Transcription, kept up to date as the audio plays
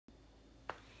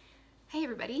Hey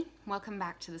everybody, welcome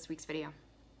back to this week's video.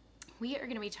 We are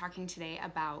going to be talking today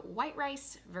about white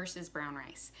rice versus brown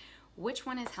rice. Which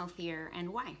one is healthier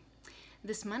and why?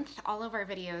 This month, all of our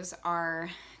videos are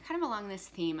kind of along this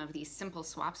theme of these simple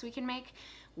swaps we can make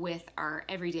with our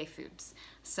everyday foods.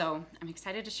 So I'm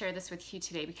excited to share this with you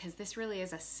today because this really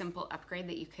is a simple upgrade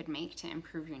that you could make to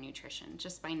improve your nutrition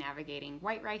just by navigating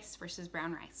white rice versus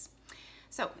brown rice.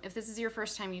 So if this is your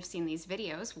first time you've seen these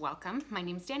videos, welcome. My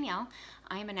name's Danielle.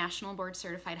 I am a National Board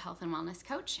Certified Health and Wellness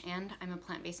Coach, and I'm a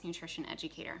plant-based nutrition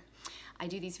educator. I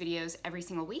do these videos every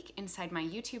single week inside my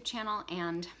YouTube channel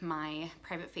and my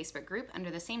private Facebook group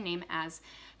under the same name as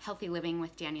Healthy Living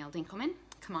with Danielle Dinkelman.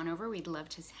 Come on over, we'd love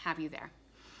to have you there.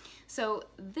 So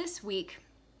this week,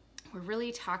 we're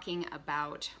really talking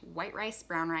about white rice,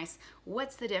 brown rice.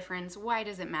 What's the difference? Why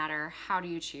does it matter? How do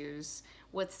you choose?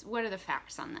 What are the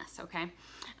facts on this, okay?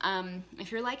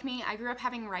 If you're like me, I grew up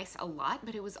having rice a lot,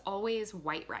 but it was always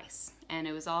white rice, and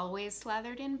it was always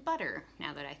slathered in butter,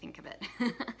 now that I think of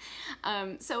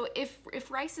it. So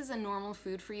if rice is a normal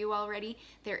food for you already,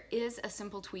 there is a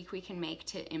simple tweak we can make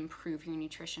to improve your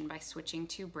nutrition by switching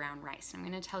to brown rice. I'm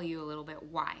gonna tell you a little bit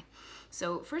why.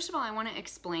 So first of all, I wanna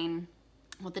explain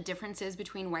what the difference is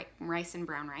between white rice and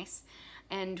brown rice.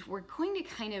 And we're going to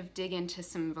kind of dig into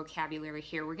some vocabulary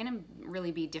here. We're gonna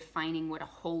really be defining what a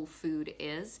whole food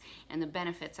is and the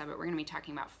benefits of it. We're gonna be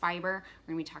talking about fiber,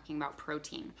 we're gonna be talking about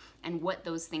protein, and what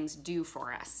those things do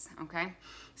for us, okay?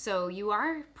 So you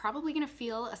are probably gonna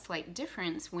feel a slight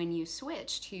difference when you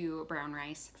switch to brown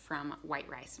rice from white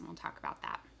rice, and we'll talk about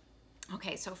that.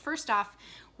 Okay, so first off,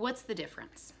 what's the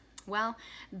difference? Well,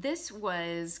 this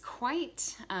was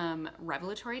quite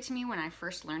revelatory to me when I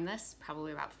first learned this,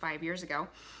 probably about 5 years ago.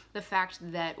 The fact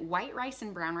that white rice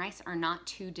and brown rice are not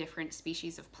two different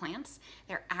species of plants.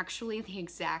 They're actually the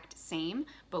exact same,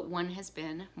 but one has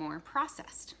been more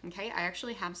processed. Okay, I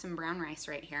actually have some brown rice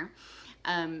right here.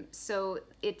 So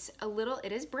it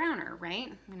is browner,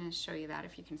 right? I'm gonna show you that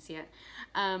if you can see it.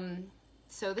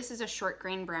 So this is a short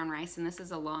grain brown rice and this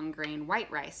is a long grain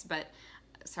white rice, but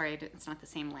sorry, it's not the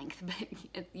same length,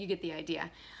 but you get the idea.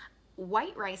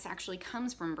 White rice actually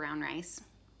comes from brown rice,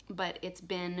 but it's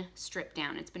been stripped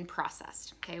down, it's been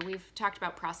processed, okay? We've talked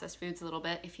about processed foods a little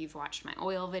bit if you've watched my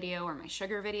oil video or my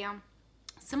sugar video.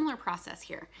 Similar process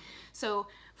here. So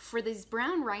for these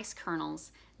brown rice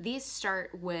kernels, these start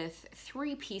with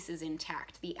 3 pieces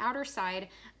intact. The outer side,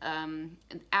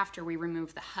 after we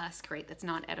remove the husk, right, that's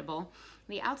not edible,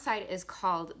 the outside is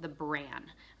called the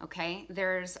bran, okay?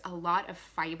 There's a lot of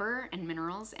fiber and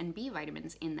minerals and B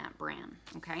vitamins in that bran,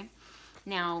 okay?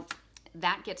 Now,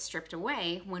 that gets stripped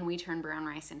away when we turn brown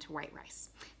rice into white rice.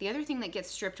 The other thing that gets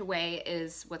stripped away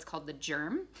is what's called the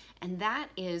germ, and that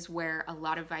is where a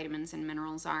lot of vitamins and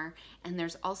minerals are, and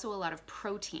there's also a lot of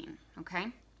protein,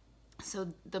 okay? So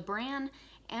the bran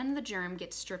and the germ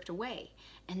get stripped away,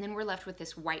 and then we're left with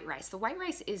this white rice. The white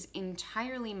rice is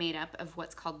entirely made up of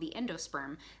what's called the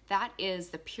endosperm. That is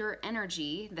the pure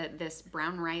energy that this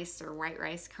brown rice or white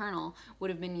rice kernel would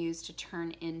have been used to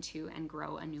turn into and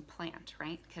grow a new plant,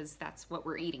 right? Because that's what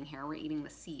we're eating here. We're eating the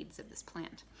seeds of this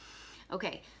plant.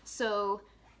 Okay, so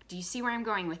do you see where I'm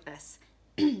going with this?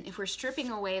 If we're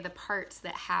stripping away the parts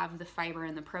that have the fiber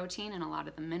and the protein and a lot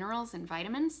of the minerals and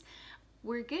vitamins,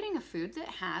 we're getting a food that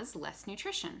has less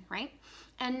nutrition, right?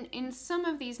 And in some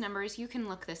of these numbers, you can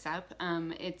look this up.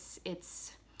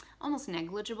 It's almost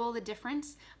negligible, the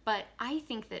difference, but I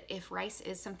think that if rice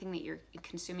is something that you're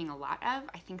consuming a lot of,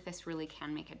 I think this really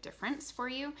can make a difference for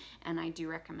you, and I do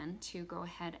recommend to go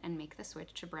ahead and make the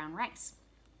switch to brown rice.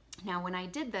 Now, when I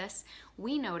did this,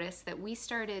 we noticed that we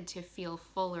started to feel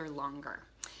fuller longer,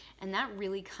 and that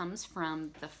really comes from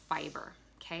the fiber.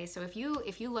 Okay, so if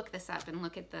you look this up and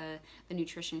look at the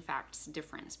nutrition facts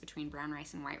difference between brown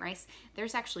rice and white rice,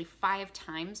 there's actually 5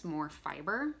 times more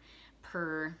fiber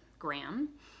per gram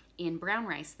in brown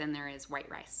rice than there is white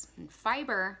rice. And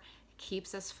fiber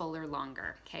keeps us fuller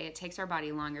longer, okay? It takes our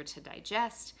body longer to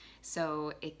digest,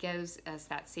 so it gives us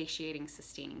that satiating,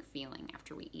 sustaining feeling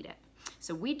after we eat it.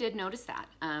 So we did notice that.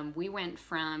 We went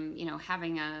from, you know,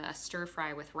 having a stir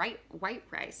fry with white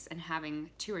rice and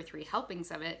having 2 or 3 helpings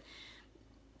of it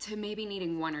to maybe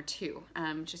needing 1 or 2,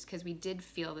 just because we did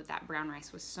feel that that brown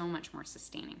rice was so much more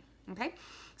sustaining, okay?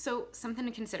 So something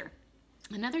to consider.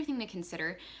 Another thing to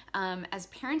consider, as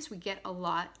parents, we get a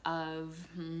lot of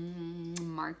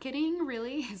marketing,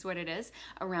 really, is what it is,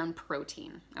 around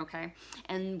protein, okay?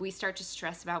 And we start to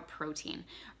stress about protein.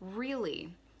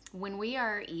 Really, when we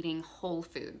are eating whole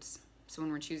foods, so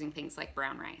when we're choosing things like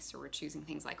brown rice, or we're choosing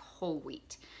things like whole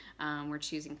wheat, we're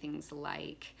choosing things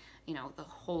like you know, the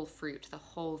whole fruit, the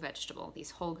whole vegetable,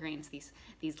 these whole grains,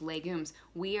 these legumes.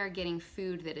 We are getting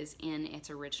food that is in its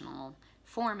original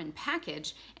form and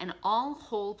package, and all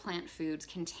whole plant foods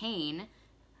contain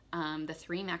the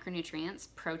 3 macronutrients: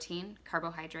 protein,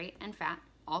 carbohydrate, and fat,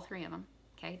 all 3 of them,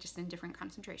 okay, just in different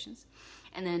concentrations.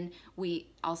 And then we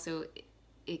also,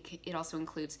 it also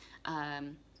includes,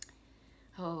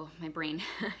 oh, my brain,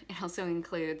 it also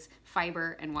includes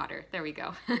fiber and water. There we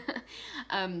go.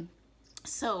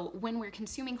 So when we're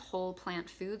consuming whole plant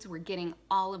foods, we're getting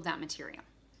all of that material.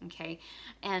 Okay,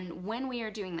 and when we are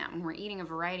doing that, when we're eating a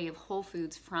variety of whole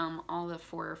foods from all the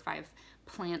 4 or 5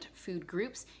 plant food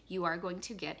groups, you are going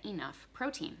to get enough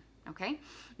protein. Okay,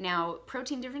 now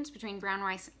protein difference between brown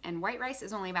rice and white rice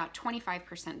is only about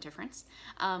 25% difference,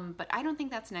 but I don't think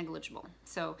that's negligible.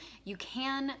 So you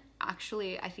can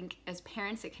actually, I think as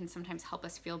parents, it can sometimes help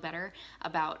us feel better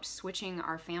about switching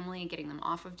our family, getting them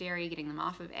off of dairy, getting them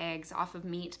off of eggs, off of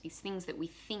meat, these things that we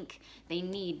think they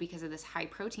need because of this high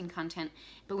protein content.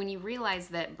 But when you realize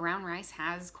that brown rice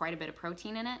has quite a bit of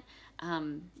protein in it,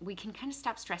 we can kind of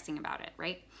stop stressing about it,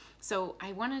 right? So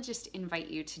I want to just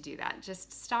invite you to do that.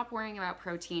 Just stop worrying about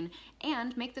protein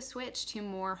and make the switch to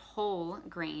more whole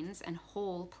grains and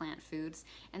whole plant foods,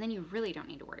 and then you really don't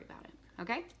need to worry about it,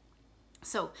 okay?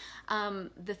 So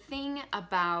the thing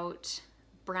about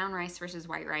brown rice versus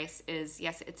white rice is,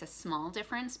 yes, it's a small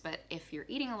difference, but if you're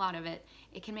eating a lot of it,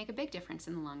 it can make a big difference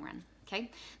in the long run. Okay,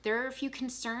 there are a few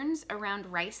concerns around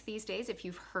rice these days. If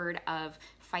you've heard of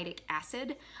phytic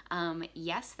acid,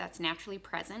 yes, that's naturally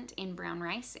present in brown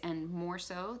rice and more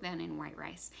so than in white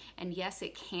rice. And yes,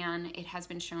 it has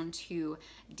been shown to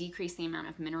decrease the amount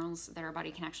of minerals that our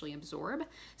body can actually absorb.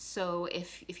 So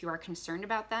if you are concerned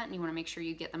about that and you want to make sure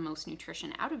you get the most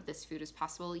nutrition out of this food as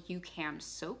possible, you can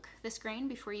soak this grain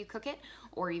before you cook it,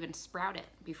 or even sprout it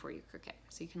before you cook it.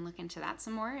 So you can look into that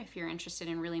some more if you're interested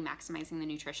in really maximizing the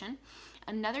nutrition.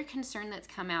 Another concern that's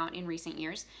come out in recent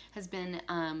years has been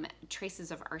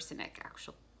traces of arsenic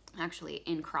actually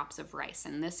in crops of rice,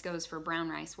 and this goes for brown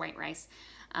rice, white rice,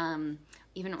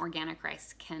 even organic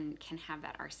rice can have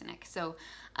that arsenic. So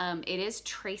it is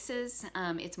traces.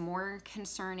 It's more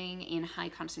concerning in high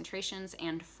concentrations,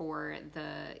 and for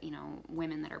the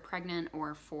women that are pregnant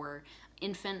or for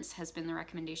infants has been the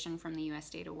recommendation from the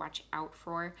USDA to watch out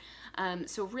for.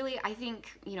 So really, I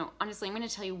think, honestly, I'm going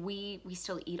to tell you, we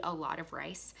still eat a lot of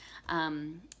rice,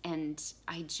 and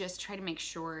I just try to make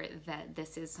sure that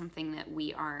this is something that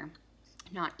we are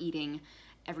not eating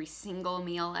every single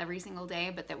meal, every single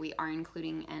day, but that we are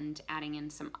including and adding in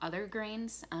some other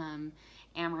grains,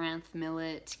 amaranth,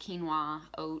 millet, quinoa,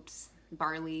 oats,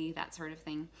 barley, that sort of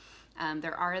thing.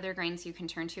 There are other grains you can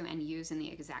turn to and use in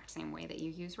the exact same way that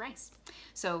you use rice.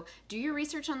 So do your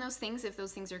research on those things if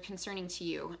those things are concerning to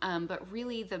you. But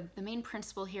really the main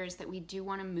principle here is that we do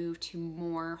want to move to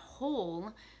more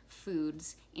whole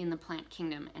foods in the plant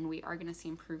kingdom, and we are going to see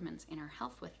improvements in our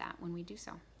health with that when we do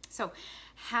so. So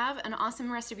have an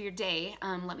awesome rest of your day.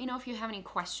 Let me know if you have any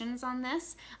questions on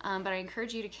this, but I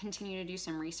encourage you to continue to do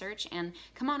some research and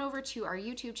come on over to our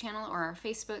YouTube channel or our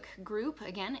Facebook group.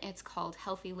 Again, it's called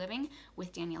Healthy Living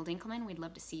with Danielle Dinkelman. We'd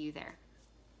love to see you there.